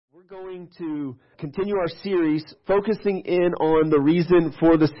We're going to continue our series focusing in on the reason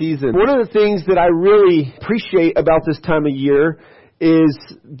for the season. One of the things that I really appreciate about this time of year is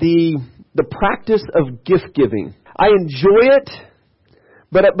the practice of gift giving. I enjoy it,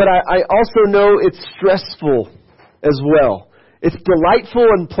 but I also know it's stressful as well. It's delightful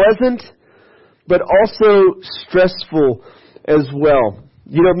and pleasant, but also stressful as well.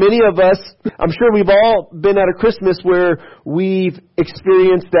 You know, many of us, I'm sure we've all been at a Christmas where we've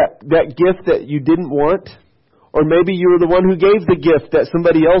experienced that gift that you didn't want, or maybe you were the one who gave the gift that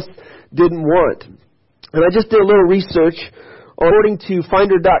somebody else didn't want. And I just did a little research. According to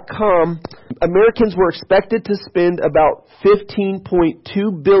Finder.com, Americans were expected to spend about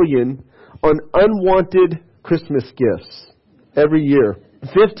 $15.2 billion on unwanted Christmas gifts every year.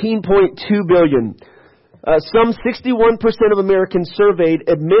 $15.2 billion. Some 61% of Americans surveyed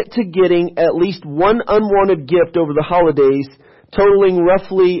admit to getting at least one unwanted gift over the holidays, totaling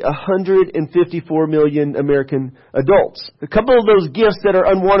roughly 154 million American adults. A couple of those gifts that are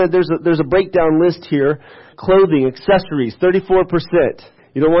unwanted, there's a breakdown list here. Clothing, accessories, 34%.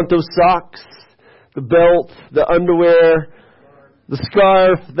 You don't want those socks, the belt, the underwear, the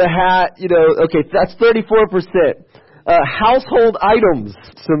scarf, the hat, okay, that's 34%. Household items,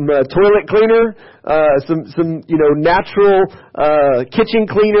 some toilet cleaner, some natural kitchen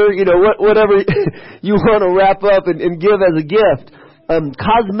cleaner, whatever you want to wrap up and give as a gift.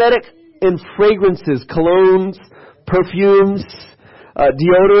 Cosmetic and fragrances, colognes, perfumes,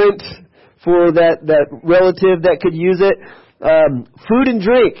 deodorant for that relative that could use it. Food and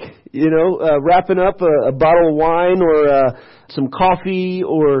drink, wrapping up a bottle of wine or some coffee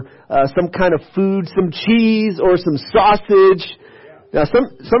or some kind of food, some cheese or some sausage. Now, some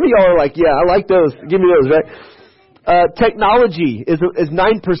of y'all are like, yeah, I like those. Give me those, right? Technology is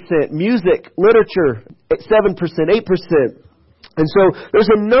 9%. Music, literature, 7%, 8%. And so there's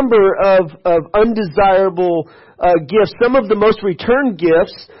a number of undesirable gifts. Some of the most returned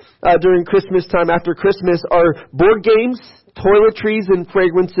gifts during Christmas time, after Christmas, are board games, toiletries and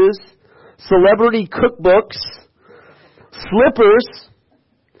fragrances, celebrity cookbooks, slippers,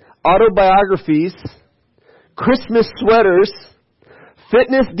 autobiographies, Christmas sweaters,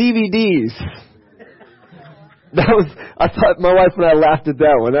 fitness DVDs. I thought my wife and I laughed at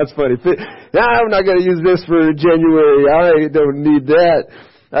that one. That's funny. I'm not going to use this for January. I don't need that.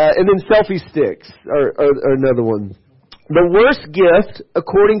 And then selfie sticks are another one. The worst gift,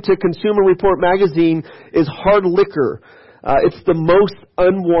 according to Consumer Report magazine, is hard liquor. It's the most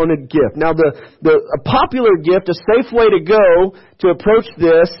unwanted gift. Now, a popular gift, a safe way to go to approach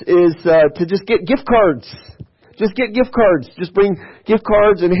this is to just get gift cards. Just get gift cards. Just bring gift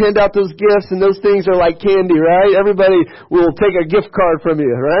cards and hand out those gifts, and those things are like candy, right? Everybody will take a gift card from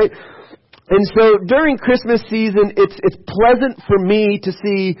you, right? And so during Christmas season, it's pleasant for me to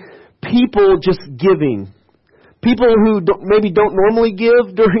see people just giving. People who maybe don't normally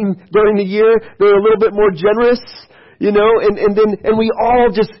give during the year, they're a little bit more generous. And we all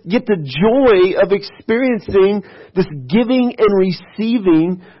just get the joy of experiencing this giving and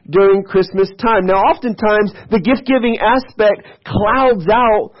receiving during Christmas time. Now, oftentimes, the gift-giving aspect clouds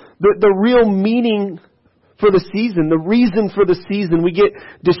out the real meaning for the season, the reason for the season. We get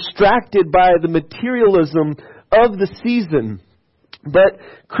distracted by the materialism of the season. But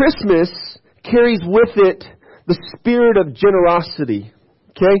Christmas carries with it the spirit of generosity.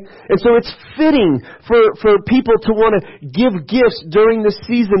 Okay? And so it's fitting for people to want to give gifts during this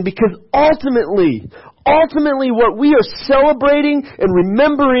season, because ultimately what we are celebrating and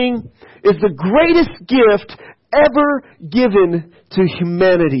remembering is the greatest gift ever given to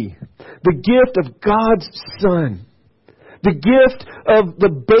humanity. The gift of God's Son. The gift of the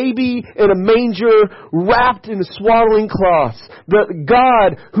baby in a manger wrapped in swaddling cloths. The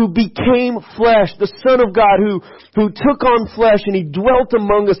God who became flesh. The Son of God who took on flesh and He dwelt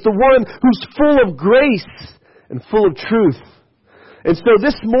among us. The one who's full of grace and full of truth. And so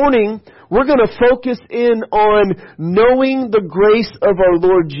this morning, we're going to focus in on knowing the grace of our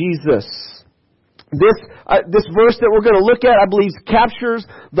Lord Jesus. This verse that we're going to look at, I believe, captures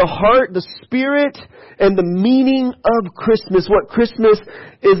the heart, the spirit, and the meaning of Christmas, what Christmas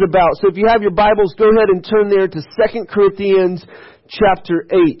is about. So if you have your Bibles, go ahead and turn there to 2 Corinthians chapter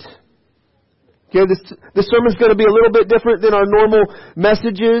 8. Okay, this sermon is going to be a little bit different than our normal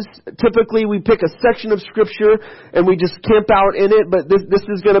messages. Typically, we pick a section of Scripture and we just camp out in it, but this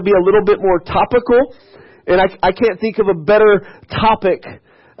is going to be a little bit more topical. And I can't think of a better topic.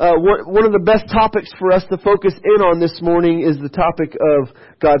 One of the best topics for us to focus in on this morning is the topic of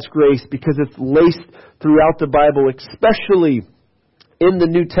God's grace, because it's laced throughout the Bible, especially in the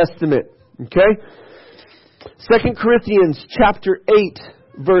New Testament. Okay? 2 Corinthians chapter 8,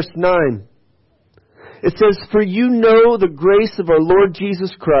 verse 9. It says, "For you know the grace of our Lord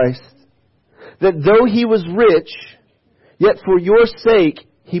Jesus Christ, that though He was rich, yet for your sake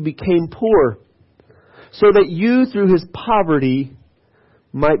He became poor, so that you through His poverty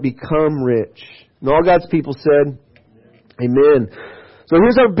might become rich." And all God's people said, Amen. So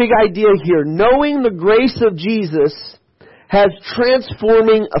here's our big idea here. Knowing the grace of Jesus has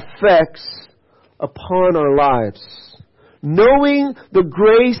transforming effects upon our lives. Knowing the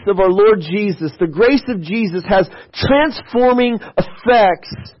grace of our Lord Jesus, the grace of Jesus has transforming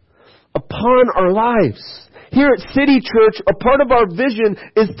effects upon our lives. Here at City Church, a part of our vision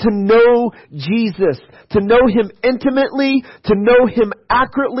is to know Jesus, to know Him intimately, to know Him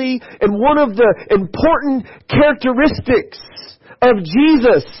accurately. And one of the important characteristics of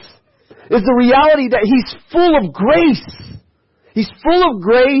Jesus is the reality that He's full of grace. He's full of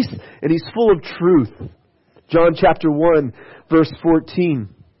grace and He's full of truth. John chapter 1, verse 14.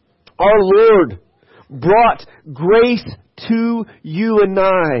 Our Lord brought grace to you and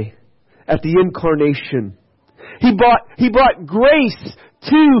I at the incarnation. He brought grace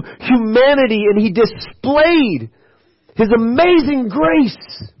to humanity, and He displayed His amazing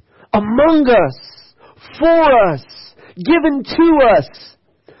grace among us, for us, given to us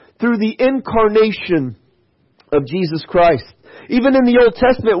through the incarnation of Jesus Christ. Even in the Old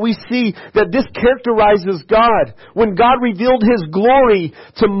Testament, we see that this characterizes God. When God revealed His glory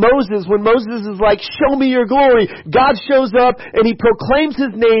to Moses, when Moses is like, "Show me your glory," God shows up and He proclaims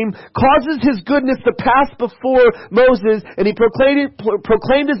His name, causes His goodness to pass before Moses, and He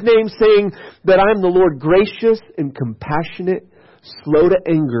proclaimed His name, saying that I am the Lord, gracious and compassionate, slow to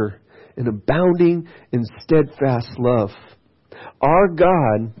anger, and abounding in steadfast love. Our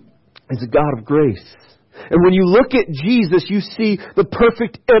God is a God of grace. And when you look at Jesus, you see the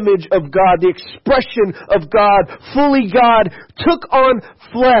perfect image of God, the expression of God, fully God, took on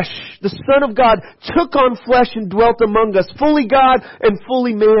flesh. The Son of God took on flesh and dwelt among us, fully God and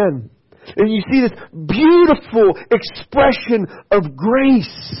fully man. And you see this beautiful expression of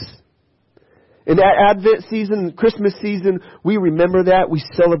grace. In that Advent season, Christmas season, we remember that, we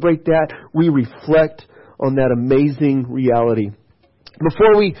celebrate that, we reflect on that amazing reality.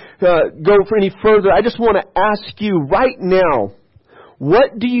 Before we go for any further, I just want to ask you right now,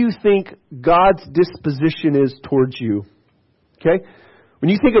 what do you think God's disposition is towards you? Okay? When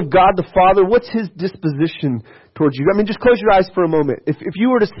you think of God the Father, what's His disposition towards you? I mean, just close your eyes for a moment. If you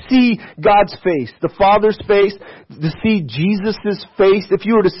were to see God's face, the Father's face, to see Jesus' face, if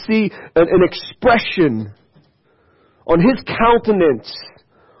you were to see an expression on His countenance,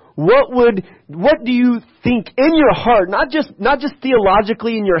 what do you think in your heart, not just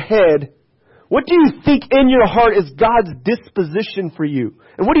theologically in your head, what do you think in your heart is God's disposition for you?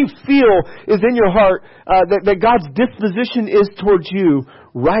 And what do you feel is in your heart that God's disposition is towards you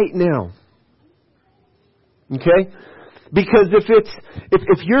right now? Okay? Because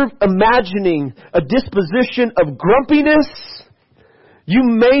if you're imagining a disposition of grumpiness, you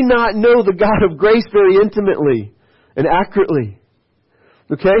may not know the God of grace very intimately and accurately.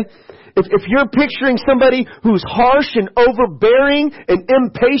 Okay? If you're picturing somebody who's harsh and overbearing and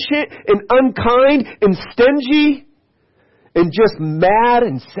impatient and unkind and stingy and just mad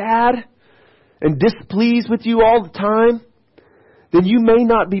and sad and displeased with you all the time, then you may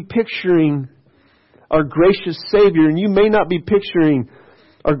not be picturing our gracious Savior, and you may not be picturing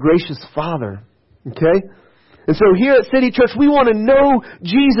our gracious Father. Okay? And so here at City Church, we want to know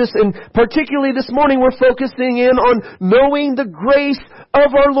Jesus, and particularly this morning we're focusing in on knowing the grace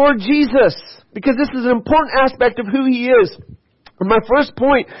of our Lord Jesus, because this is an important aspect of who He is. And my first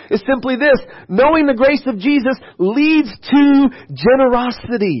point is simply this: knowing the grace of Jesus leads to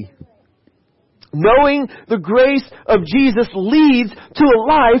generosity. Knowing the grace of Jesus leads to a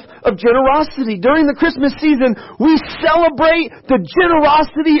life of generosity. During the Christmas season, we celebrate the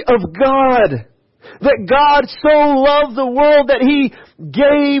generosity of God. That God so loved the world that He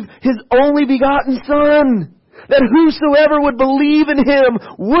gave His only begotten Son. That whosoever would believe in Him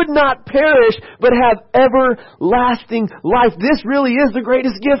would not perish, but have everlasting life. This really is the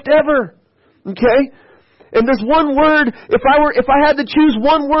greatest gift ever. Okay? And there's one word, if I had to choose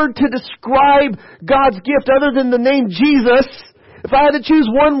one word to describe God's gift other than the name Jesus, if I had to choose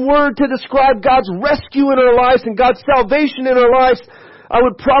one word to describe God's rescue in our lives and God's salvation in our lives, I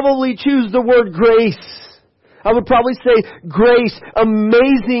would probably choose the word grace. I would probably say grace,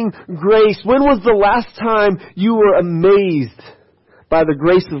 amazing grace. When was the last time you were amazed by the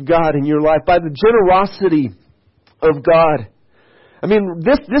grace of God in your life, by the generosity of God? I mean,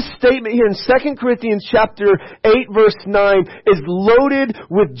 this statement here in 2 Corinthians chapter 8, verse 9 is loaded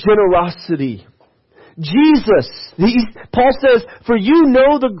with generosity. Jesus. Paul says, for you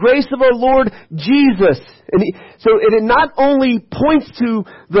know the grace of our Lord Jesus. And so it not only points to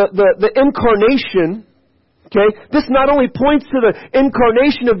the incarnation. Okay, this not only points to the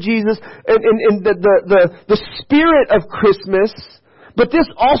incarnation of Jesus and the spirit of Christmas, but this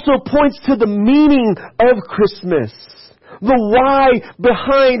also points to the meaning of Christmas. The why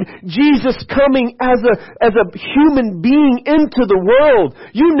behind Jesus coming as a human being into the world.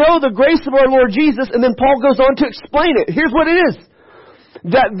 You know the grace of our Lord Jesus, and then Paul goes on to explain it. Here's what it is.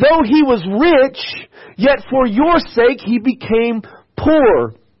 That though he was rich, yet for your sake he became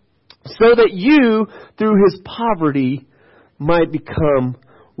poor, so that you, through his poverty, might become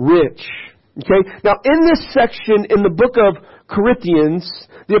rich. Okay? Now, in this section in the book of Corinthians,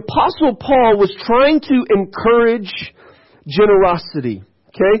 the Apostle Paul was trying to encourage generosity.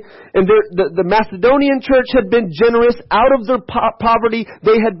 Okay? And the Macedonian church had been generous out of their poverty.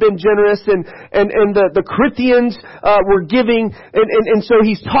 They had been generous, and the Corinthians were giving. And so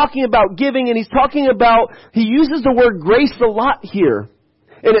he's talking about giving, and he uses the word grace a lot here.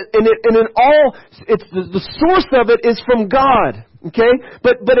 And in all, it's the source of it is from God. Okay?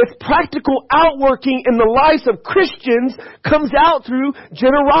 But its practical outworking in the lives of Christians comes out through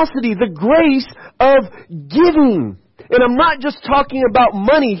generosity, the grace of giving. And I'm not just talking about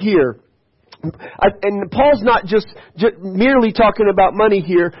money here. And Paul's not just merely talking about money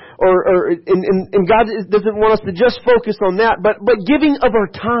here, and God doesn't want us to just focus on that, but giving of our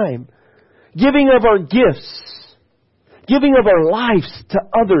time, giving of our gifts, giving of our lives to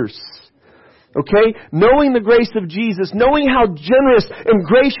others. Okay? Knowing the grace of Jesus, knowing how generous and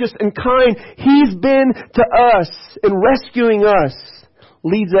gracious and kind He's been to us in rescuing us,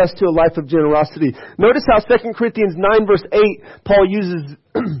 leads us to a life of generosity. Notice how 2 Corinthians 9 verse 8, Paul uses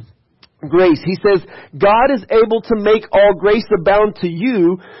grace. He says, God is able to make all grace abound to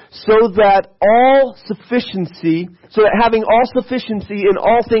you, so that having all sufficiency in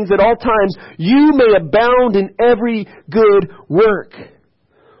all things at all times, you may abound in every good work.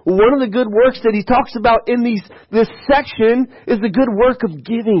 One of the good works that he talks about in this section is the good work of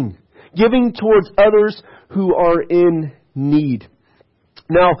giving. Giving towards others who are in need.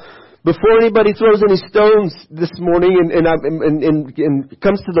 Now, before anybody throws any stones this morning and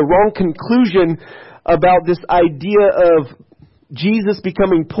comes to the wrong conclusion about this idea of Jesus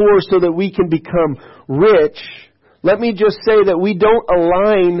becoming poor so that we can become rich, let me just say that we don't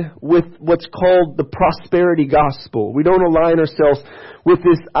align with what's called the prosperity gospel. We don't align ourselves with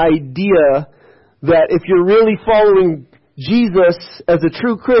this idea that if you're really following Jesus as a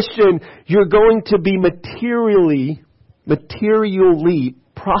true Christian, you're going to be materially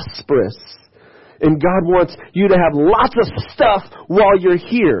prosperous. And God wants you to have lots of stuff while you're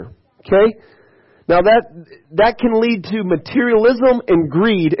here. Okay? Now that can lead to materialism and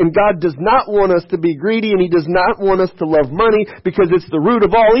greed, and God does not want us to be greedy, and He does not want us to love money, because it's the root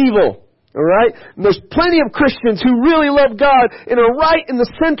of all evil. Alright? And there's plenty of Christians who really love God and are right in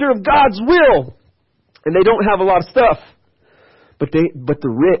the center of God's will. And they don't have a lot of stuff. But the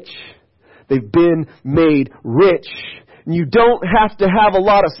rich, they've been made rich. And you don't have to have a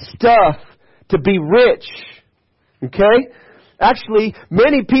lot of stuff to be rich. Okay? Actually,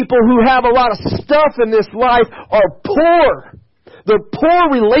 many people who have a lot of stuff in this life are poor. They're poor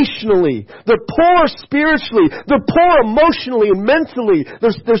relationally. They're poor spiritually. They're poor emotionally and mentally.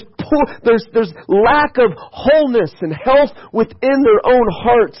 There's lack of wholeness and health within their own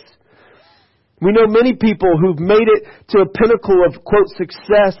hearts. We know many people who've made it to a pinnacle of, quote,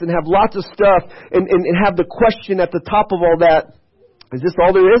 success and have lots of stuff and have the question at the top of all that, is this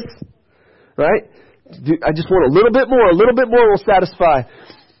all there is? Right? I just want a little bit more will satisfy.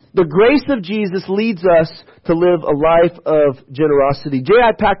 The grace of Jesus leads us to live a life of generosity.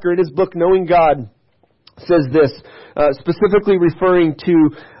 J.I. Packer, in his book, Knowing God, says this, specifically referring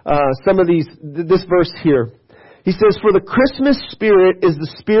to this verse here. He says, for the Christmas spirit is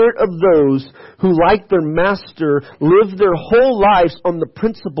the spirit of those who, like their master, live their whole lives on the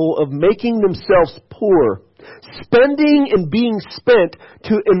principle of making themselves poor, spending and being spent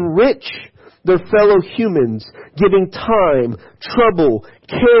to enrich their fellow humans, giving time, trouble,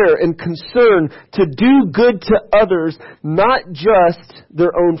 care, and concern to do good to others, not just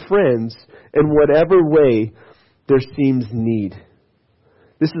their own friends, in whatever way there seems need.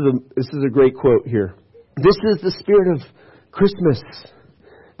 This is a great quote here. This is the spirit of Christmas.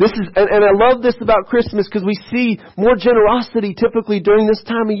 And I love this about Christmas because we see more generosity typically during this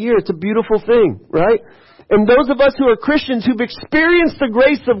time of year. It's a beautiful thing, right? And those of us who are Christians who've experienced the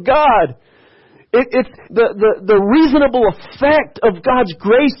grace of God, it's the reasonable effect of God's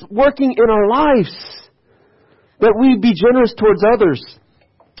grace working in our lives, that we be generous towards others.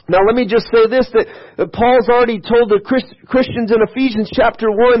 Now let me just say this, that Paul's already told the Christians in Ephesians chapter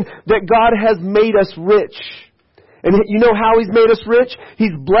 1 that God has made us rich. And you know how He's made us rich?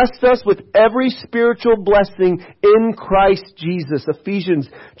 He's blessed us with every spiritual blessing in Christ Jesus. Ephesians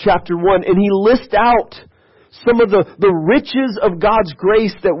chapter 1. And He lists out some of the riches of God's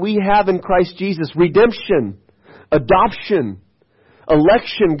grace that we have in Christ Jesus. Redemption, adoption,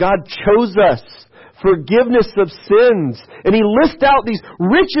 election. God chose us. Forgiveness of sins. And He lists out these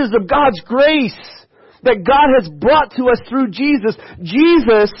riches of God's grace that God has brought to us through Jesus.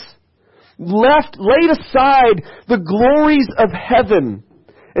 Jesus laid aside the glories of heaven,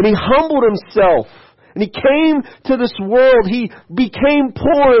 and He humbled Himself, and He came to this world. He became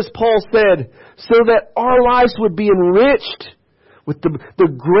poor, as Paul said, so that our lives would be enriched with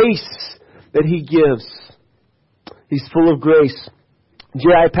the grace that He gives. He's full of grace.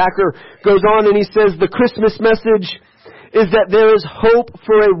 J.I. Packer goes on and he says, the Christmas message is that there is hope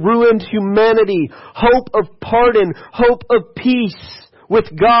for a ruined humanity, hope of pardon, hope of peace with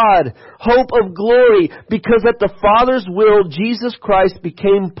God, hope of glory, because at the Father's will, Jesus Christ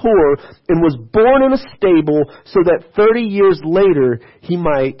became poor and was born in a stable so that 30 years later He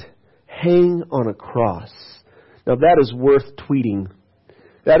might hang on a cross. Now that is worth tweeting.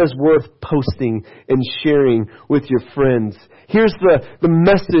 That is worth posting and sharing with your friends. Here's the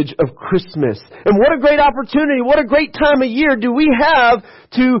message of Christmas. And what a great opportunity, what a great time of year do we have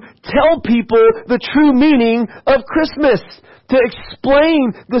to tell people the true meaning of Christmas. To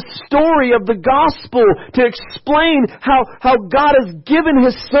explain the story of the gospel. To explain how God has given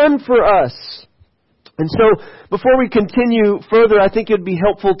His Son for us. And so, before we continue further, I think it would be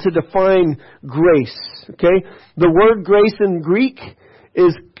helpful to define grace. Okay? The word grace in Greek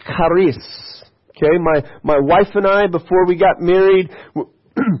is charis. Okay, my wife and I, before we got married,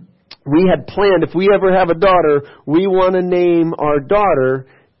 we had planned, if we ever have a daughter, we want to name our daughter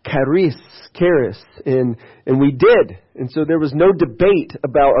Charis, and we did. And so there was no debate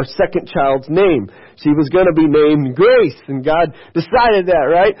about our second child's name. She was going to be named Grace, and God decided that,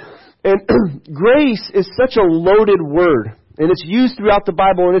 right? And grace is such a loaded word, and it's used throughout the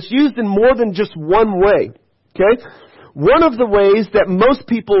Bible, and it's used in more than just one way. Okay? One of the ways that most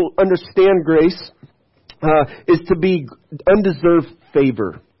people understand grace is to be undeserved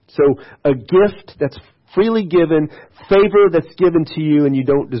favor. So a gift that's freely given, favor that's given to you and you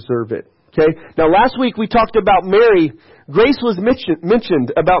don't deserve it. Okay? Now last week we talked about Mary. Grace was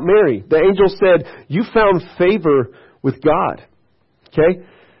mentioned about Mary. The angel said, you found favor with God. Okay?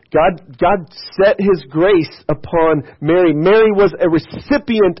 God set His grace upon Mary. Mary was a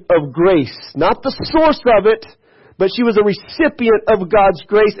recipient of grace. Not the source of it, but she was a recipient of God's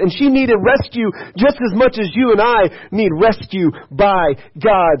grace, and she needed rescue just as much as you and I need rescue by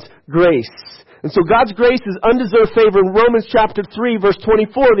God's grace. And so God's grace is undeserved favor. In Romans chapter 3, verse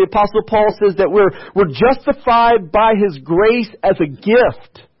 24, the Apostle Paul says that we're justified by His grace as a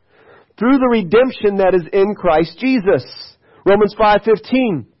gift through the redemption that is in Christ Jesus. Romans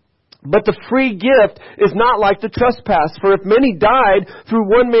 5:15. But the free gift is not like the trespass. For if many died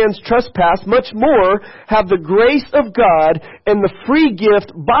through one man's trespass, much more have the grace of God and the free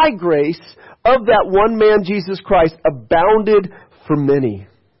gift by grace of that one man, Jesus Christ, abounded for many.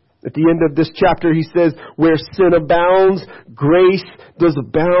 At the end of this chapter, he says, where sin abounds, grace does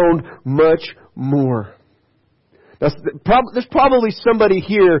abound much more. Now, there's probably somebody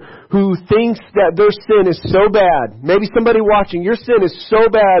here who thinks that their sin is so bad. Maybe somebody watching, your sin is so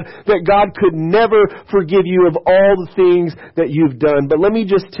bad that God could never forgive you of all the things that you've done. But let me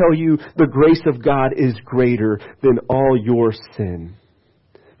just tell you, the grace of God is greater than all your sin.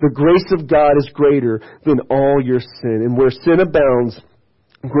 The grace of God is greater than all your sin. And where sin abounds,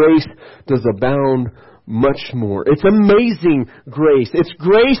 grace does abound much more. It's amazing grace. It's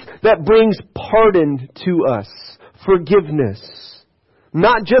grace that brings pardon to us. Forgiveness.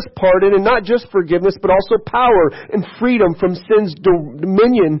 Not just pardon and not just forgiveness, but also power and freedom from sin's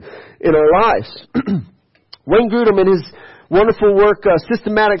dominion in our lives. Wayne Grudem, in his wonderful work,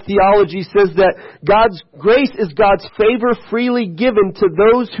 Systematic Theology, says that God's grace is God's favor freely given to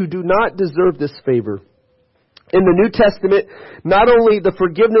those who do not deserve this favor. In the New Testament, not only the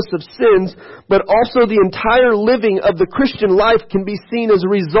forgiveness of sins, but also the entire living of the Christian life can be seen as a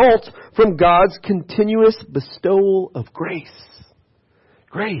result from God's continuous bestowal of grace.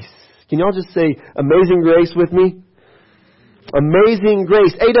 Grace. Can y'all just say amazing grace with me? Amazing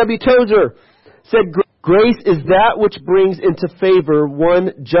grace. A.W. Tozer said, grace is that which brings into favor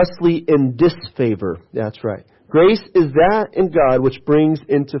one justly in disfavor. That's right. Grace is that in God which brings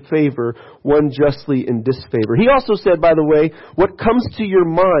into favor one justly in disfavor. He also said, by the way, what comes to your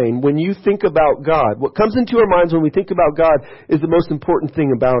mind when you think about God, what comes into our minds when we think about God is the most important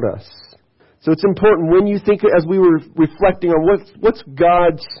thing about us. So it's important when you think, as we were reflecting on what's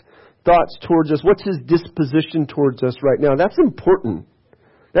God's thoughts towards us, what's His disposition towards us right now. That's important.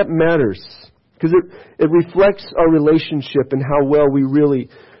 That matters. Because it reflects our relationship and how well we really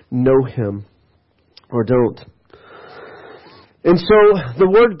know Him or don't. And so the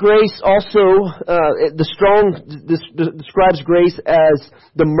word grace also, the Strong describes grace as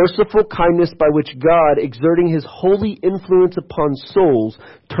the merciful kindness by which God, exerting His holy influence upon souls,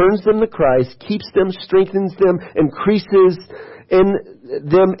 turns them to Christ, keeps them, strengthens them, increases in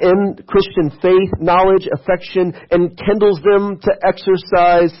them in Christian faith, knowledge, affection, and kindles them to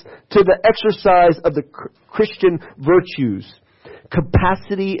the exercise of the Christian virtues,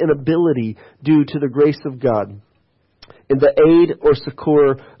 capacity and ability due to the grace of God, in the aid or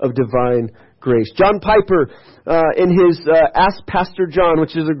succor of divine grace. John Piper, in his Ask Pastor John,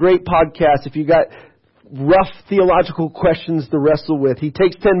 which is a great podcast if you got rough theological questions to wrestle with. He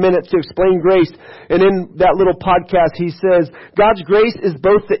takes 10 minutes to explain grace. And in that little podcast, he says, God's grace is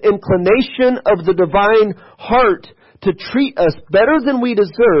both the inclination of the divine heart to treat us better than we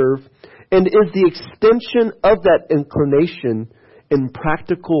deserve and is the extension of that inclination in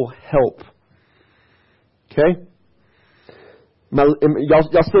practical help. Okay?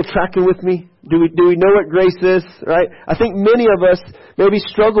 Y'all still tracking with me? Do we know what grace is? Right? I think many of us maybe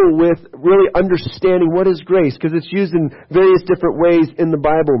struggle with really understanding what is grace because it's used in various different ways in the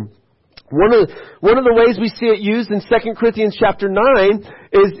Bible. One of the ways we see it used in 2 Corinthians chapter 9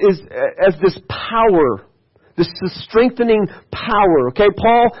 is as this power. This strengthening power, okay?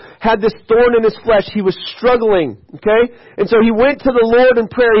 Paul had this thorn in his flesh. He was struggling, okay? And so he went to the Lord in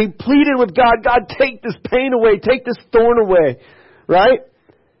prayer. He pleaded with God, God, take this pain away. Take this thorn away, right?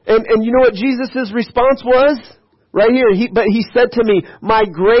 And you know what Jesus' response was? Right here. But he said to me, my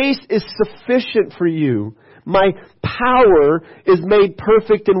grace is sufficient for you. My power is made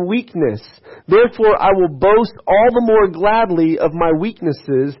perfect in weakness. Therefore, I will boast all the more gladly of my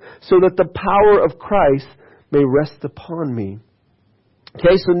weaknesses so that the power of Christ may rest upon me.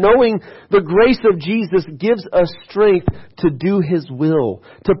 Okay, so knowing the grace of Jesus gives us strength to do His will,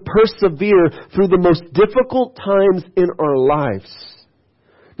 to persevere through the most difficult times in our lives.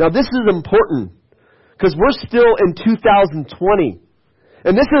 Now this is important because we're still in 2020.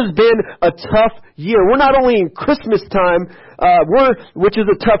 And this has been a tough year. We're not only in Christmas time, which is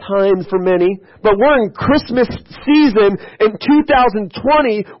a tough time for many, but we're in Christmas season in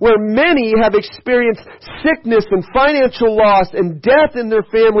 2020 where many have experienced sickness and financial loss and death in their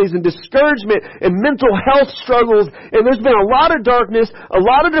families and discouragement and mental health struggles. And there's been a lot of darkness, a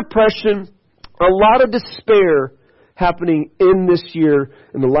lot of depression, a lot of despair happening in this year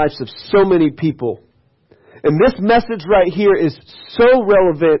in the lives of so many people. And this message right here is so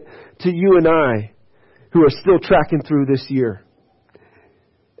relevant to you and I who are still tracking through this year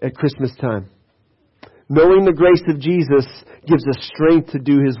at Christmas time. Knowing the grace of Jesus gives us strength to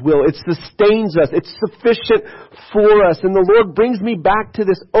do His will. It sustains us. It's sufficient for us. And the Lord brings me back to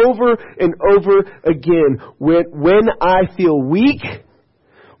this over and over again. When I feel weak,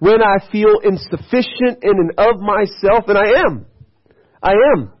 when I feel insufficient in and of myself, and I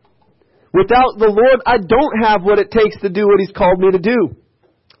am. Without the Lord, I don't have what it takes to do what He's called me to do.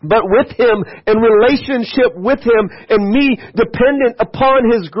 But with Him, in relationship with Him, and me dependent upon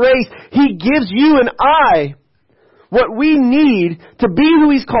His grace, He gives you and I what we need to be who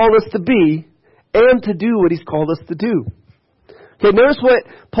He's called us to be and to do what He's called us to do. Okay, notice what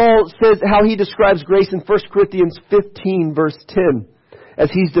Paul says, how he describes grace in 1 Corinthians 15, verse 10. As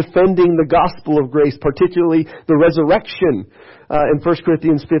he's defending the gospel of grace, particularly the resurrection in 1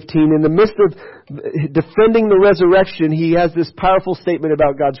 Corinthians 15. In the midst of defending the resurrection, he has this powerful statement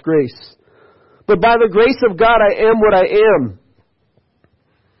about God's grace. But by the grace of God, I am what I am.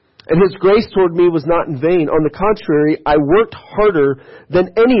 And His grace toward me was not in vain. On the contrary, I worked harder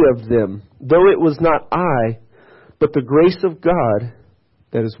than any of them, though it was not I, but the grace of God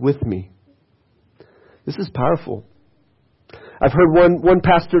that is with me. This is powerful. I've heard one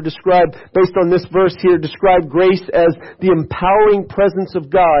pastor describe, based on this verse here, describe grace as the empowering presence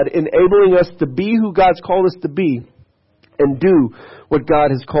of God, enabling us to be who God's called us to be and do what God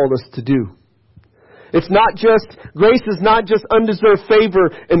has called us to do. Grace is not just undeserved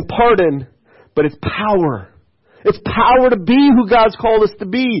favor and pardon, but it's power. It's power to be who God's called us to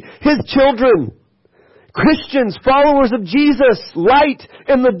be, His children. Christians, followers of Jesus, light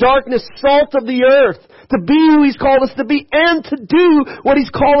in the darkness, salt of the earth, to be who He's called us to be and to do what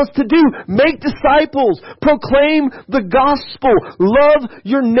He's called us to do. Make disciples, proclaim the gospel, love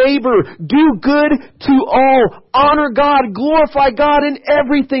your neighbor, do good to all, honor God, glorify God in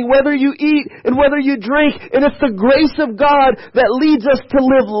everything, whether you eat and whether you drink. And it's the grace of God that leads us to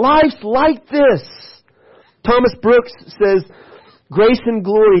live lives like this. Thomas Brooks says, grace and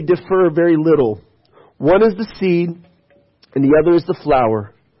glory differ very little. One is the seed, and the other is the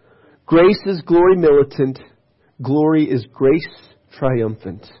flower. Grace is glory militant. Glory is grace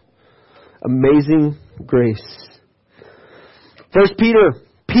triumphant. Amazing grace. First Peter.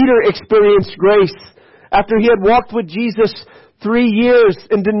 Peter experienced grace after he had walked with Jesus 3 years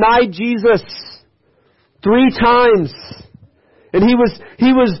and denied Jesus 3 times. And he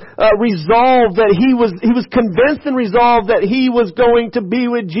was resolved that he was convinced and resolved that he was going to be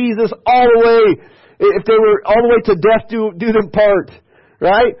with Jesus all the way. If they were all the way to death, do them part,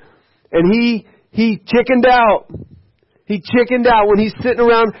 right? And he chickened out. He chickened out when he's standing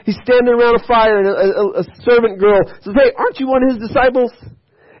around a fire, and a servant girl says, "Hey, aren't you one of His disciples?"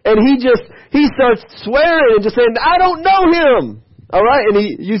 And he starts swearing and just saying, "I don't know Him." All right, and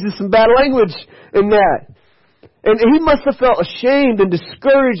he uses some bad language in that. And he must have felt ashamed and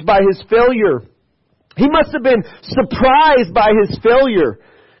discouraged by his failure. He must have been surprised by his failure,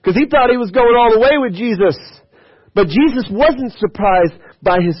 because he thought he was going all the way with Jesus. But Jesus wasn't surprised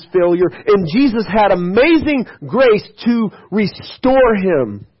by his failure. And Jesus had amazing grace to restore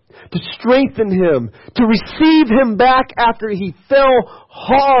him, to strengthen him, to receive him back after he fell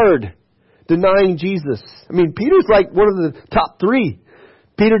hard denying Jesus. I mean, Peter's like one of the top 3.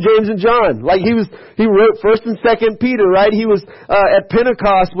 Peter, James, and John. Like he wrote 1st and 2nd Peter, right? He was at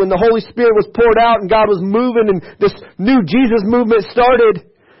Pentecost when the Holy Spirit was poured out and God was moving and this new Jesus movement started.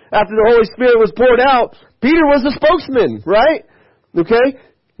 After the Holy Spirit was poured out, Peter was the spokesman, right? Okay?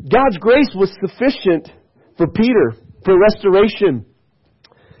 God's grace was sufficient for Peter, for restoration.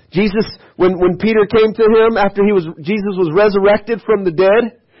 Jesus, when Peter came to him after Jesus was resurrected from the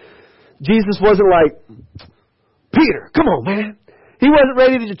dead, Jesus wasn't like, "Peter, come on, man." He wasn't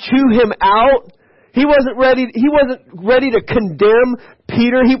ready to chew him out. He wasn't ready to condemn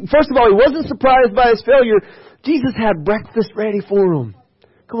Peter. First of all, he wasn't surprised by his failure. Jesus had breakfast ready for him.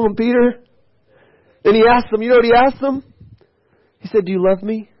 "Come on, Peter." And he asked him, you know what he asked him? He said, "Do you love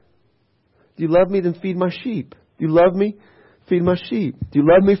me? Do you love me? Then feed my sheep. Do you love me? Feed my sheep. Do you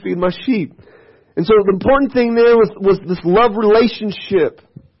love me? Feed my sheep." And so the important thing there was this love relationship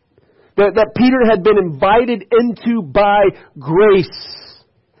that Peter had been invited into by grace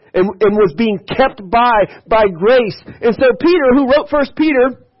and was being kept by grace. And so Peter, who wrote 1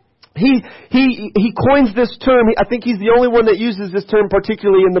 Peter, He coins this term. I think he's the only one that uses this term,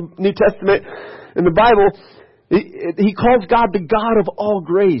 particularly in the New Testament, in the Bible. He calls God the God of all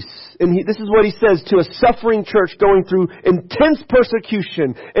grace. And this is what he says to a suffering church going through intense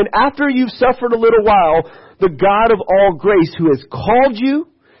persecution. "And after you've suffered a little while, the God of all grace, who has called you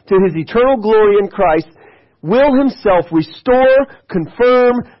to His eternal glory in Christ, will Himself restore,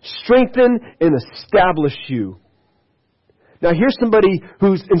 confirm, strengthen, and establish you." Now here's somebody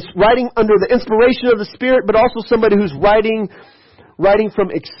who's writing under the inspiration of the Spirit, but also somebody who's writing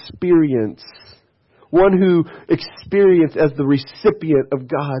from experience. One who experienced as the recipient of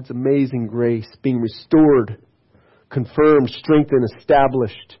God's amazing grace, being restored, confirmed, strengthened,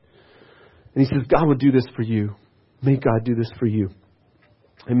 established. And he says, God will do this for you. May God do this for you.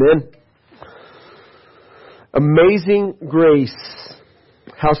 Amen. Amazing grace.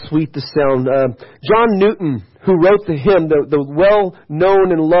 How sweet the sound. John Newton, who wrote the hymn, the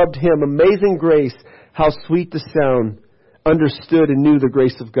well-known and loved hymn, Amazing Grace, how sweet the sound, understood and knew the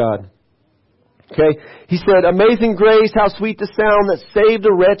grace of God. Okay? He said, "Amazing grace, how sweet the sound that saved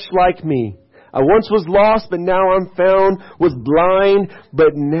a wretch like me. I once was lost, but now I'm found, was blind,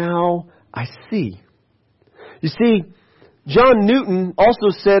 but now I see." You see, John Newton also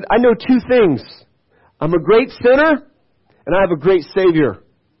said, "I know 2 things. I'm a great sinner, and I have a great Savior."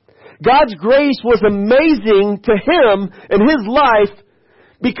 God's grace was amazing to him in his life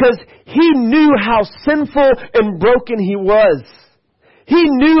because he knew how sinful and broken he was. He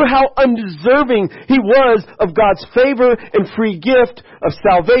knew how undeserving he was of God's favor and free gift of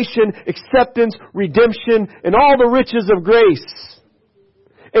salvation, acceptance, redemption, and all the riches of grace.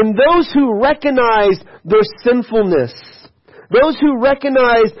 And those who recognize their sinfulness, those who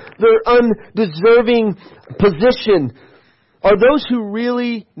recognize their undeserving position, are those who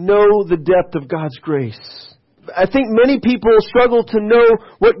really know the depth of God's grace. I think many people struggle to know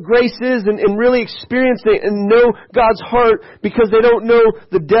what grace is and really experience it and know God's heart because they don't know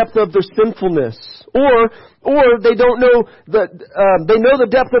the depth of their sinfulness. Or they don't know they know the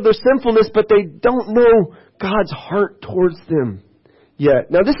depth of their sinfulness, but they don't know God's heart towards them yet.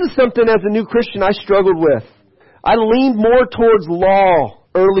 Now, this is something as a new Christian I struggled with. I leaned more towards law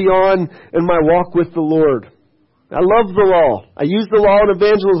early on in my walk with the Lord. I love the law. I use the law in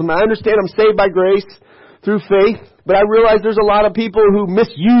evangelism. I understand I'm saved by grace through faith, but I realize there's a lot of people who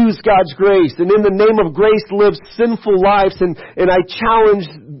misuse God's grace and in the name of grace live sinful lives, and I challenge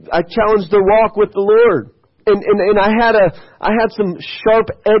their walk with the Lord. And I had some sharp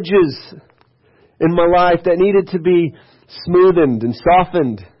edges in my life that needed to be smoothened and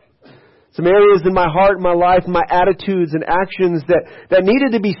softened. Some areas in my heart, my life, my attitudes and actions that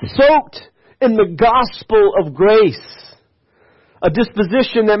needed to be soaked in the gospel of grace. A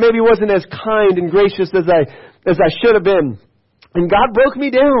disposition that maybe wasn't as kind and gracious as I should have been. And God broke me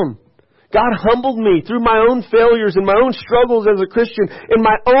down. God humbled me through my own failures and my own struggles as a Christian, in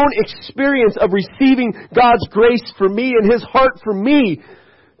my own experience of receiving God's grace for me and His heart for me.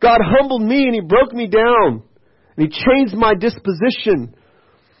 God humbled me and He broke me down. And He changed my disposition.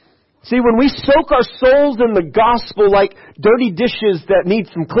 See, when we soak our souls in the gospel like dirty dishes that need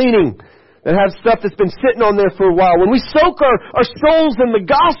some cleaning, that have stuff that's been sitting on there for a while, when we soak our souls in the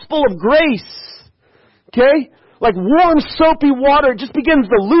gospel of grace, okay, like warm, soapy water, it just begins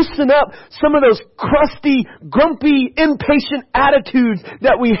to loosen up some of those crusty, grumpy, impatient attitudes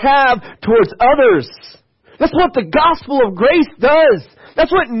that we have towards others. That's what the gospel of grace does. That's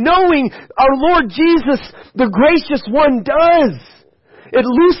what knowing our Lord Jesus, the gracious one, does. It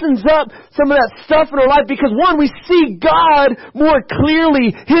loosens up some of that stuff in our life because, one, we see God more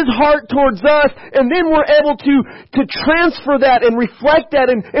clearly, His heart towards us, and then we're able to transfer that and reflect that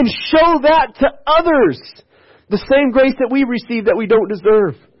and show that to others. The same grace that we receive that we don't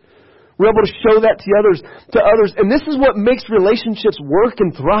deserve. We're able to show that to others. And this is what makes relationships work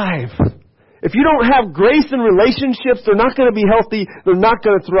and thrive. If you don't have grace in relationships, they're not going to be healthy. They're not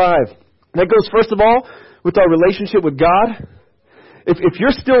going to thrive. And that goes, first of all, with our relationship with God. If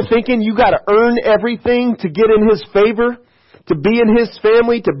you're still thinking you got to earn everything to get in His favor, to be in His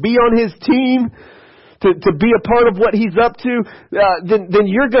family, to be on His team, to be a part of what He's up to, then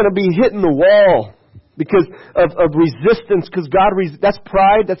you're going to be hitting the wall because of resistance. Because that's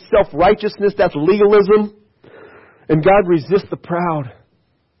pride, that's self-righteousness, that's legalism. And God resists the proud.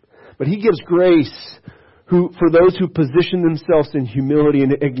 But He gives grace for those who position themselves in humility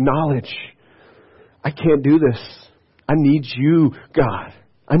and acknowledge, I can't do this. I need you, God.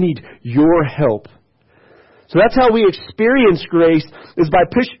 I need your help. So that's how we experience grace, is by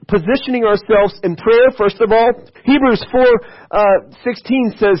positioning ourselves in prayer, first of all. Hebrews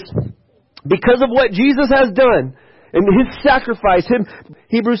 4:16 says, because of what Jesus has done and His sacrifice,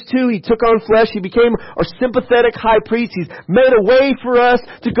 Hebrews 2, He took on flesh. He became our sympathetic high priest. He's made a way for us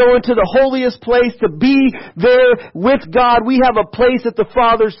to go into the holiest place, to be there with God. We have a place at the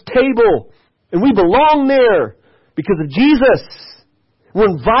Father's table, and we belong there. Because of Jesus.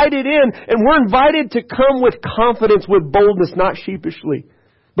 We're invited in, and we're invited to come with confidence, with boldness, not sheepishly,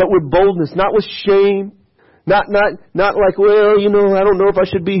 but with boldness, not with shame, not like, well, I don't know if I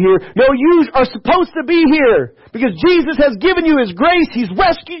should be here. No, you are supposed to be here because Jesus has given you His grace. He's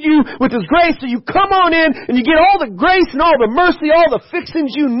rescued you with His grace, so you come on in and you get all the grace and all the mercy, all the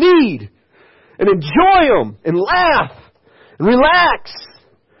fixings you need, and enjoy them and laugh and relax.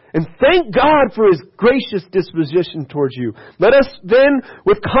 And thank God for His gracious disposition towards you. Let us then,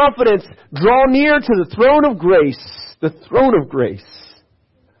 with confidence, draw near to the throne of grace. The throne of grace.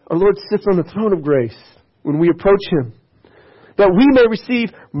 Our Lord sits on the throne of grace when we approach Him, that we may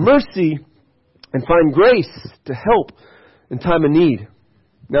receive mercy and find grace to help in time of need.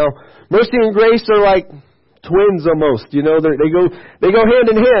 Now, mercy and grace are like twins almost. They go hand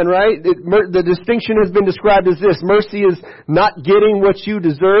in hand, right? The distinction has been described as this. Mercy is not getting what you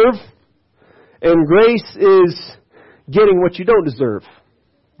deserve, and grace is getting what you don't deserve.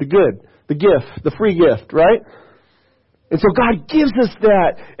 The good, the gift, the free gift, right? And so God gives us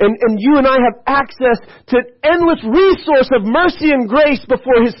that, and you and I have access to an endless resource of mercy and grace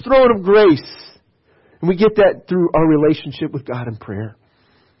before His throne of grace. And we get that through our relationship with God in prayer.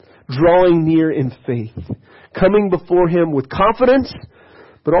 Drawing near in faith, coming before Him with confidence,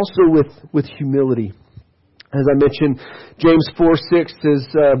 but also with humility. As I mentioned, James 4:6 says,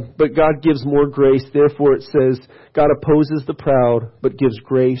 but God gives more grace. Therefore it says, God opposes the proud, but gives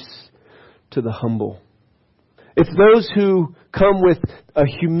grace to the humble. It's those who come with a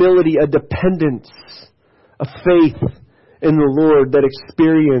humility, a dependence, a faith in the Lord that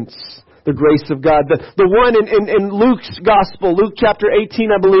experience The grace of God. The one in Luke's gospel, Luke chapter 18,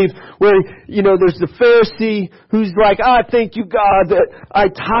 I believe, where, there's the Pharisee who's like, thank you, God, that I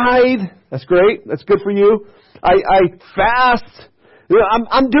tithe. That's great. That's good for you. I fast.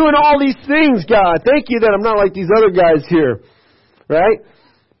 I'm doing all these things, God. Thank you that I'm not like these other guys here. Right?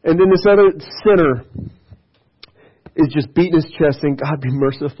 And then this other sinner is just beating his chest saying, God, be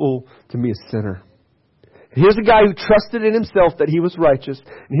merciful to me, a sinner. Here's a guy who trusted in himself that he was righteous.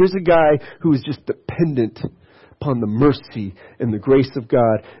 And here's a guy who is just dependent upon the mercy and the grace of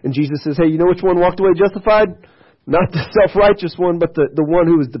God. And Jesus says, hey, you know which one walked away justified? Not the self-righteous one, but the one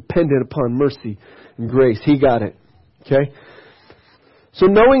who was dependent upon mercy and grace. He got it. Okay? So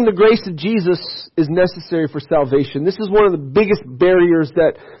knowing the grace of Jesus is necessary for salvation. This is one of the biggest barriers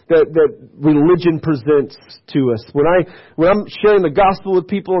that religion presents to us. When I'm sharing the gospel with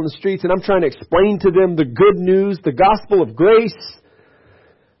people on the streets and I'm trying to explain to them the good news, the gospel of grace,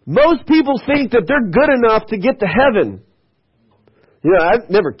 most people think that they're good enough to get to heaven. I've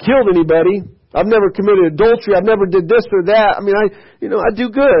never killed anybody. I've never committed adultery. I've never did this or that. I mean, I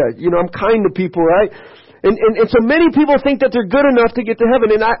do good. I'm kind to people, right? And so many people think that they're good enough to get to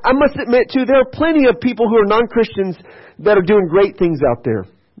heaven. And I must admit, too, there are plenty of people who are non-Christians that are doing great things out there.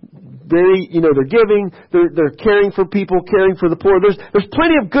 They're giving, they're caring for people, caring for the poor. There's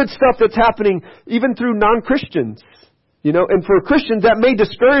plenty of good stuff that's happening even through non-Christians. And for Christians, that may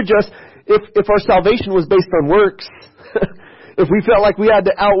discourage us if our salvation was based on works. If we felt like we had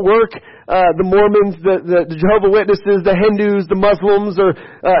to outwork the Mormons, the Jehovah's Witnesses, the Hindus, the Muslims, or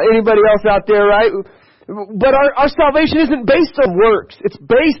anybody else out there, right? But our salvation isn't based on works. It's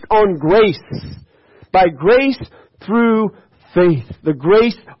based on grace. By grace through faith. The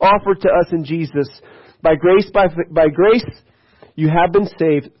grace offered to us in Jesus. By grace, you have been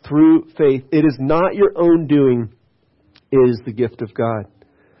saved through faith. It is not your own doing. It is the gift of God.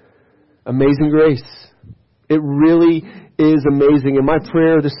 Amazing grace. It really is amazing. And my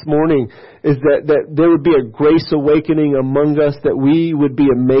prayer this morning is that there would be a grace awakening among us, that we would be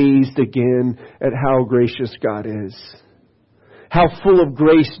amazed again at how gracious God is. How full of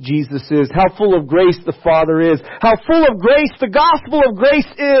grace Jesus is. How full of grace the Father is. How full of grace the gospel of grace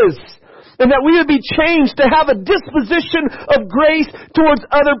is. And that we would be changed to have a disposition of grace towards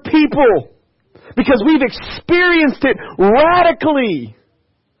other people. Because we've experienced it radically.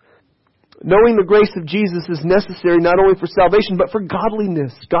 Knowing the grace of Jesus is necessary not only for salvation, but for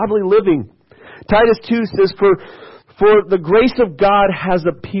godliness, godly living. Titus 2 says, For the grace of God has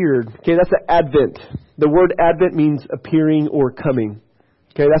appeared. Okay, that's the Advent. The word Advent means appearing or coming.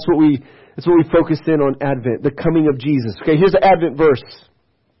 Okay, that's what we focus in on Advent, the coming of Jesus. Okay, here's the Advent verse.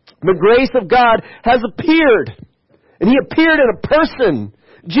 The grace of God has appeared. And He appeared in a person.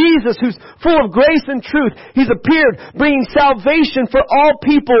 Jesus, who's full of grace and truth. He's appeared, bringing salvation for all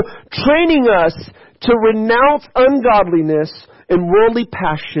people, training us to renounce ungodliness and worldly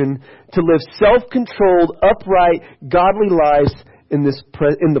passion, to live self-controlled, upright, godly lives in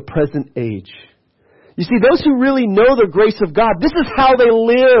the present age. You see, those who really know the grace of God, this is how they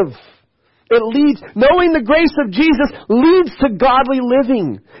live. Knowing the grace of Jesus leads to godly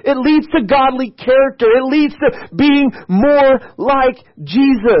living. It leads to godly character. It leads to being more like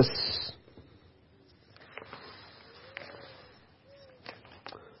Jesus.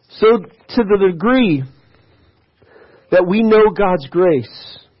 So, to the degree that we know God's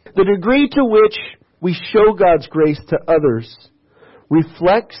grace, the degree to which we show God's grace to others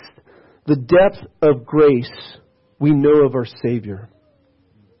reflects the depth of grace we know of our Savior.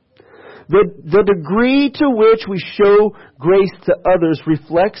 The degree to which we show grace to others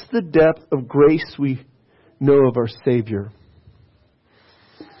reflects the depth of grace we know of our Savior.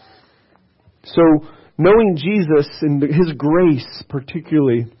 So, knowing Jesus and His grace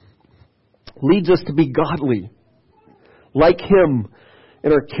particularly leads us to be godly, like Him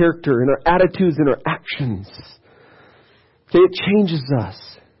in our character, in our attitudes, in our actions. Okay, it changes us.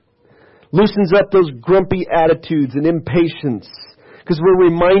 Loosens up those grumpy attitudes and impatience. Because we're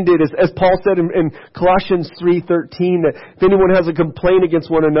reminded, as Paul said in Colossians 3:13, that if anyone has a complaint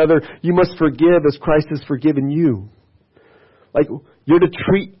against one another, you must forgive as Christ has forgiven you. Like, you're to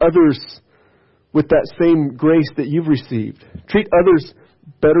treat others with that same grace that you've received. Treat others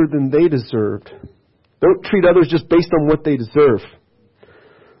better than they deserved. Don't treat others just based on what they deserve.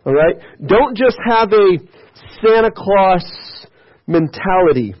 All right? Don't just have a Santa Claus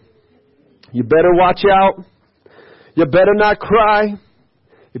mentality. You better watch out. You better not cry.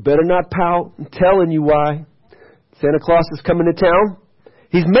 You better not pout. I'm telling you why. Santa Claus is coming to town.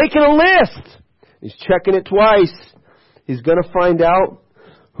 He's making a list. He's checking it twice. He's going to find out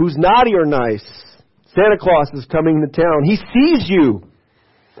who's naughty or nice. Santa Claus is coming to town. He sees you.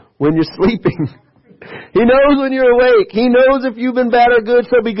 when you're sleeping. He knows when you're awake. He knows if you've been bad or good,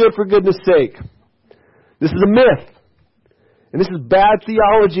 so be good for goodness sake. This is a myth. And this is bad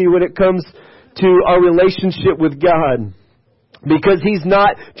theology when it comes to our relationship with God. Because He's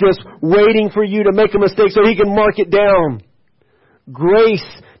not just waiting for you to make a mistake so He can mark it down. Grace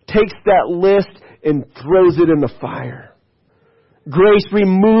takes that list and throws it in the fire. Grace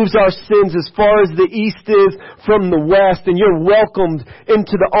removes our sins as far as the east is from the west, and you're welcomed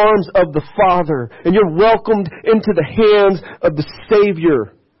into the arms of the Father, and you're welcomed into the hands of the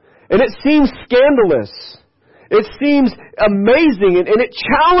Savior. And it seems scandalous. It seems amazing, and it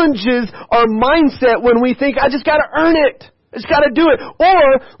challenges our mindset when we think, I just got to earn it. I just got to do it.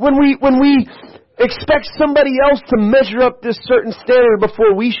 Or when we expect somebody else to measure up this certain standard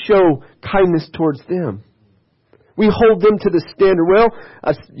before we show kindness towards them. We hold them to the standard. Well,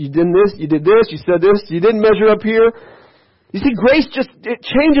 you did this, you said this, you didn't measure up here. You see, grace it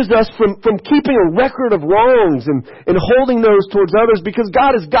changes us from keeping a record of wrongs and holding those towards others, because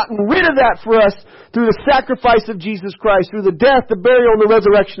God has gotten rid of that for us through the sacrifice of Jesus Christ, through the death, the burial, and the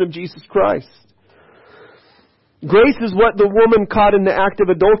resurrection of Jesus Christ. Grace is what the woman caught in the act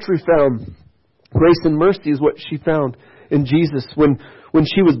of adultery found. Grace and mercy is what she found in Jesus when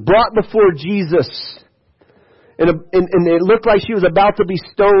she was brought before Jesus. And it looked like she was about to be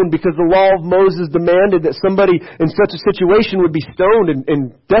stoned because the law of Moses demanded that somebody in such a situation would be stoned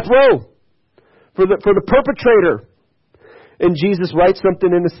in death row for the perpetrator. And Jesus writes something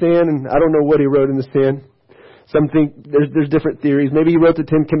in the sand, and I don't know what He wrote in the sand. There's different theories. Maybe He wrote the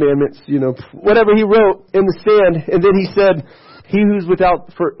 10 Commandments, whatever He wrote in the sand. And then He said, "He who's without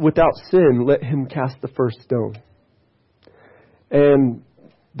sin, let him cast the first stone." And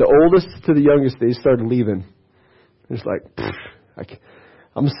the oldest to the youngest, they started leaving. It's like,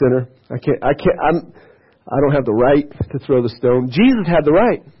 I'm a sinner. I don't have the right to throw the stone. Jesus had the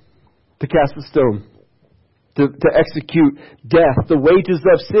right to cast the stone, to execute death. The wages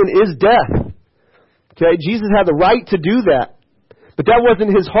of sin is death. Okay, Jesus had the right to do that. But that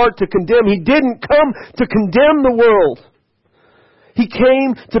wasn't His heart to condemn. He didn't come to condemn the world. He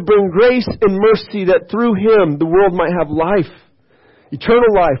came to bring grace and mercy that through Him the world might have life,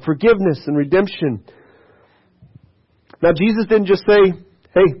 eternal life, forgiveness, and redemption. Now, Jesus didn't just say,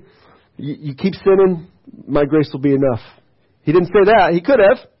 hey, you keep sinning, my grace will be enough. He didn't say that. He could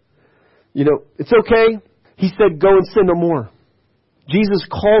have. It's okay. He said, go and sin no more. Jesus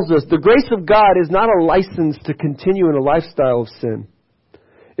calls us. The grace of God is not a license to continue in a lifestyle of sin.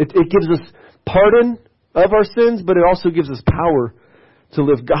 It gives us pardon of our sins, but it also gives us power to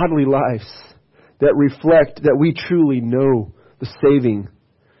live godly lives that reflect that we truly know the saving,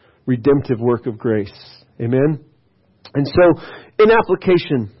 redemptive work of grace. Amen? And so, in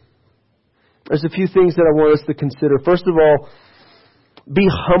application, there's a few things that I want us to consider. First of all, be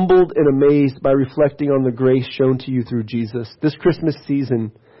humbled and amazed by reflecting on the grace shown to you through Jesus. This Christmas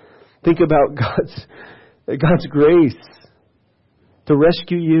season, think about God's grace to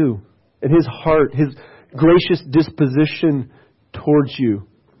rescue you and His heart, His gracious disposition towards you.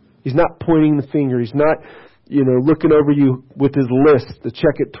 He's not pointing the finger. He's not, looking over you with His list to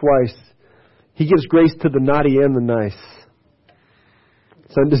check it twice. He gives grace to the naughty and the nice.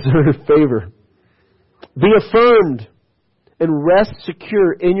 It's undeserved favor. Be affirmed and rest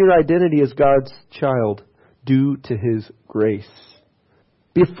secure in your identity as God's child due to His grace.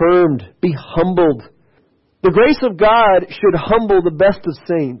 Be affirmed. Be humbled. The grace of God should humble the best of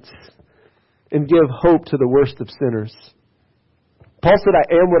saints and give hope to the worst of sinners. Paul said,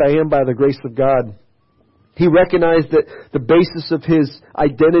 I am what I am by the grace of God. He recognized that the basis of his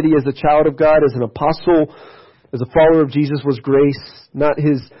identity as a child of God, as an apostle, as a follower of Jesus was grace, not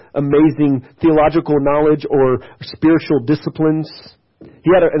his amazing theological knowledge or spiritual disciplines.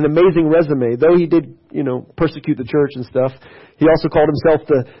 He had an amazing resume. Though he did, persecute the church and stuff, he also called himself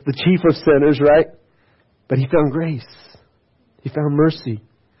the chief of sinners, right? But he found grace. He found mercy.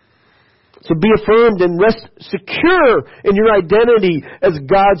 So be affirmed and rest secure in your identity as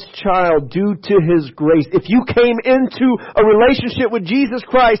God's child due to His grace. If you came into a relationship with Jesus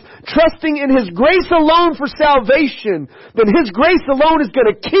Christ, trusting in His grace alone for salvation, then His grace alone is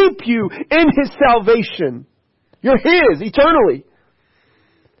going to keep you in His salvation. You're His eternally.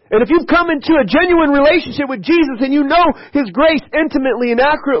 And if you've come into a genuine relationship with Jesus and you know His grace intimately and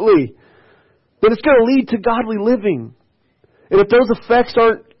accurately, then it's going to lead to godly living. And if those effects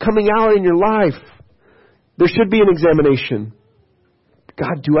aren't coming out in your life, there should be an examination.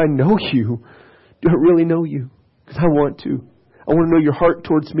 God, do I know you? Do I really know you? Because I want to. I want to know your heart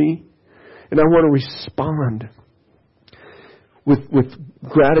towards me. And I want to respond. with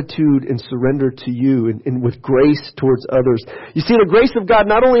gratitude and surrender to you, and with grace towards others. You see, the grace of God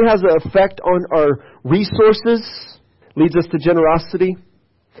not only has an effect on our resources, leads us to generosity.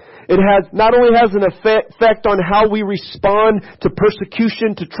 It not only has an effect on how we respond to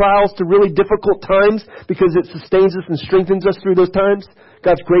persecution, to trials, to really difficult times, because it sustains us and strengthens us through those times.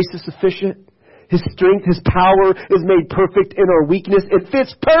 God's grace is sufficient. His strength, His power is made perfect in our weakness. It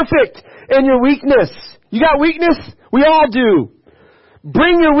fits perfect in your weakness. You got weakness? We all do.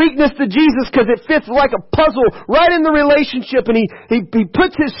 Bring your weakness to Jesus, because it fits like a puzzle right in the relationship, and He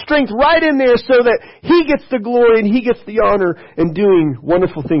puts His strength right in there so that He gets the glory and He gets the honor in doing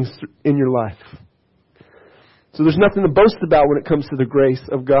wonderful things in your life. So there's nothing to boast about when it comes to the grace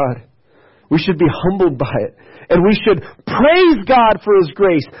of God. We should be humbled by it. And we should praise God for His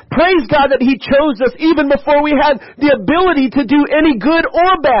grace. Praise God that He chose us even before we had the ability to do any good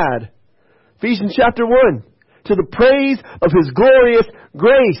or bad. Ephesians chapter 1. To the praise of His glorious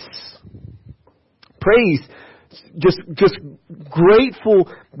grace. Praise, just grateful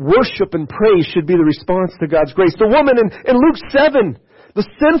worship and praise should be the response to God's grace. The woman in Luke 7, the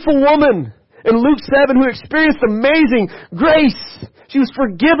sinful woman in Luke 7 who experienced amazing grace. She was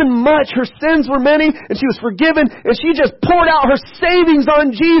forgiven much. Her sins were many, and she was forgiven, and she just poured out her savings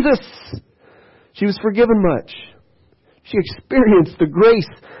on Jesus. She was forgiven much. She experienced the grace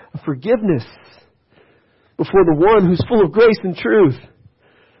of forgiveness before the one who's full of grace and truth.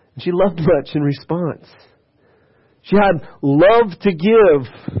 And she loved much in response. She had love to give.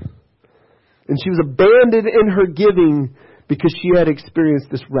 And she was abandoned in her giving because she had experienced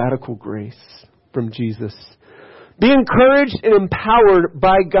this radical grace from Jesus. Be encouraged and empowered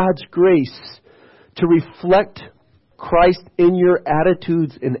by God's grace to reflect Christ in your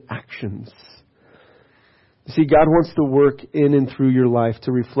attitudes and actions. See, God wants to work in and through your life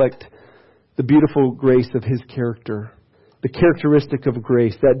to reflect the beautiful grace of His character, the characteristic of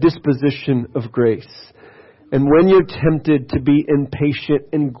grace, that disposition of grace. And when you're tempted to be impatient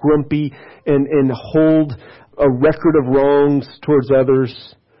and grumpy and hold a record of wrongs towards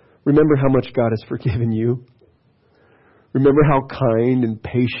others, remember how much God has forgiven you. Remember how kind and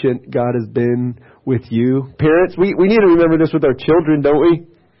patient God has been with you. Parents, we need to remember this with our children, don't we?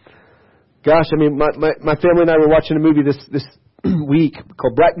 Gosh, I mean, my family and I were watching a movie this week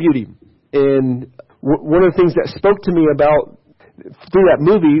called Black Beauty. And one of the things that spoke to me about through that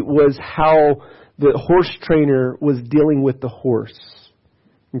movie was how the horse trainer was dealing with the horse.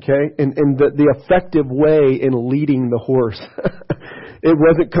 Okay? And the effective way in leading the horse. It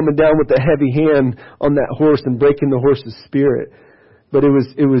wasn't coming down with a heavy hand on that horse and breaking the horse's spirit. But it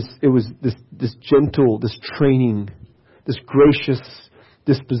was this gentle, this training, this gracious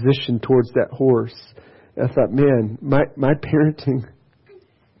disposition towards that horse. And I thought, man, my parenting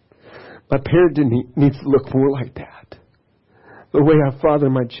needs to look more like that. The way I father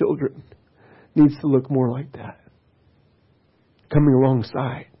my children needs to look more like that. Coming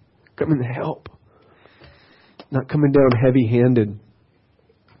alongside, coming to help, not coming down heavy-handed.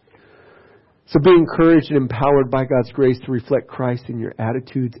 So be encouraged and empowered by God's grace to reflect Christ in your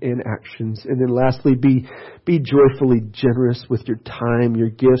attitudes and actions. And then lastly, be joyfully generous with your time, your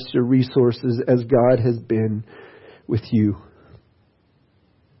gifts, your resources as God has been with you.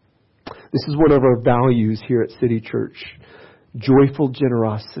 This is one of our values here at City Church, joyful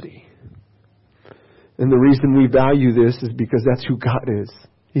generosity. And the reason we value this is because that's who God is.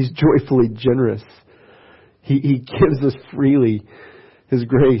 He's joyfully generous. He gives us freely His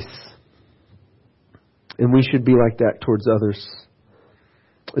grace. And we should be like that towards others.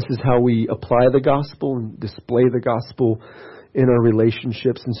 This is how we apply the gospel and display the gospel in our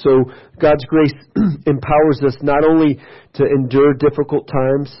relationships. And so God's grace empowers us not only to endure difficult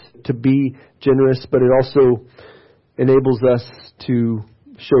times, to be generous, but it also enables us to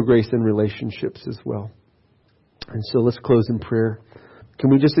show grace in relationships as well. And so let's close in prayer.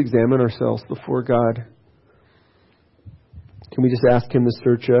 Can we just examine ourselves before God? Can we just ask Him to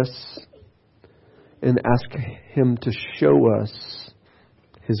search us and ask Him to show us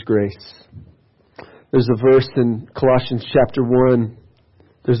His grace? There's a verse in Colossians chapter 1.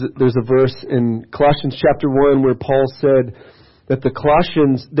 There's a verse in Colossians chapter 1 where Paul said that the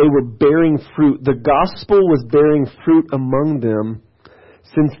Colossians, they were bearing fruit. The gospel was bearing fruit among them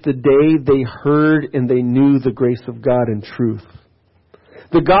since the day they heard and they knew the grace of God in truth.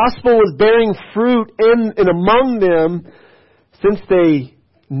 The gospel was bearing fruit in and among them since they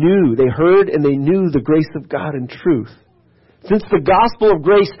heard and they knew the grace of God in truth. Since the gospel of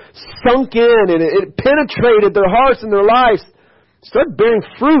grace sunk in and it penetrated their hearts and their lives, started bearing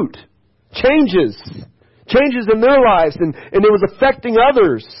fruit, changes in their lives, and it was affecting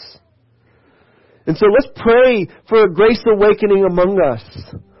others. And so let's pray for a grace awakening among us.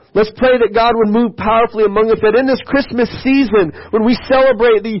 Let's pray that God would move powerfully among us, that in this Christmas season, when we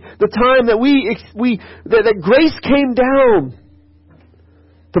celebrate the time that that grace came down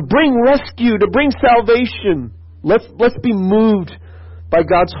to bring rescue, to bring salvation, let's be moved by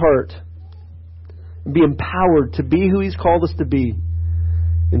God's heart and be empowered to be who He's called us to be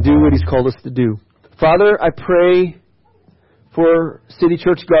and do what He's called us to do. Father, I pray for City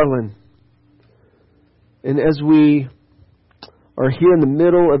Church Garland. And as we are here in the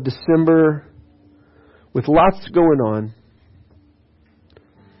middle of December with lots going on,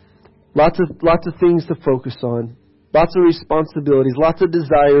 lots of things to focus on, lots of responsibilities, lots of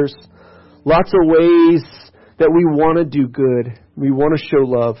desires, lots of ways that we want to do good, we want to show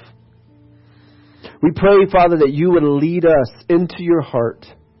love. We pray, Father, that You would lead us into Your heart,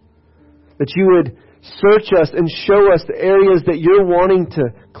 that You would search us and show us the areas that You're wanting to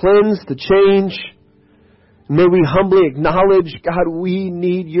cleanse, to change. May we humbly acknowledge, God, we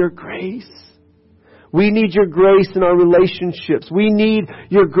need Your grace. We need Your grace in our relationships. We need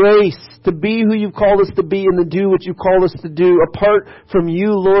Your grace to be who You've called us to be and to do what You've called us to do. Apart from You,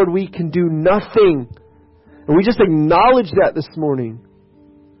 Lord, we can do nothing. And we just acknowledge that this morning.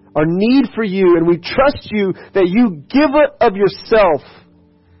 Our need for You, and we trust You that You give of Yourself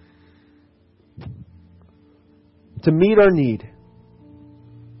to meet our need.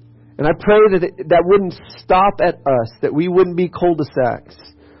 And I pray that wouldn't stop at us, that we wouldn't be cul-de-sacs.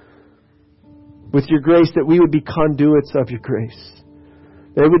 With Your grace, that we would be conduits of Your grace.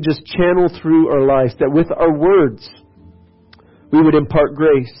 That it would just channel through our lives, that with our words, we would impart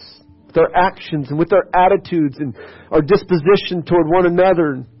grace. With our actions and with our attitudes and our disposition toward one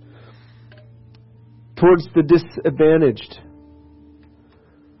another, towards the disadvantaged.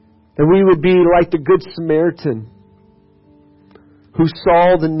 That we would be like the Good Samaritan, who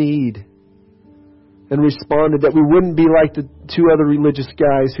saw the need and responded, that we wouldn't be like the two other religious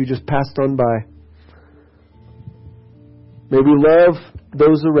guys who just passed on by. May we love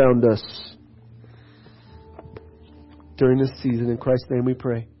those around us during this season. In Christ's name we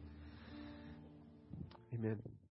pray. Amen.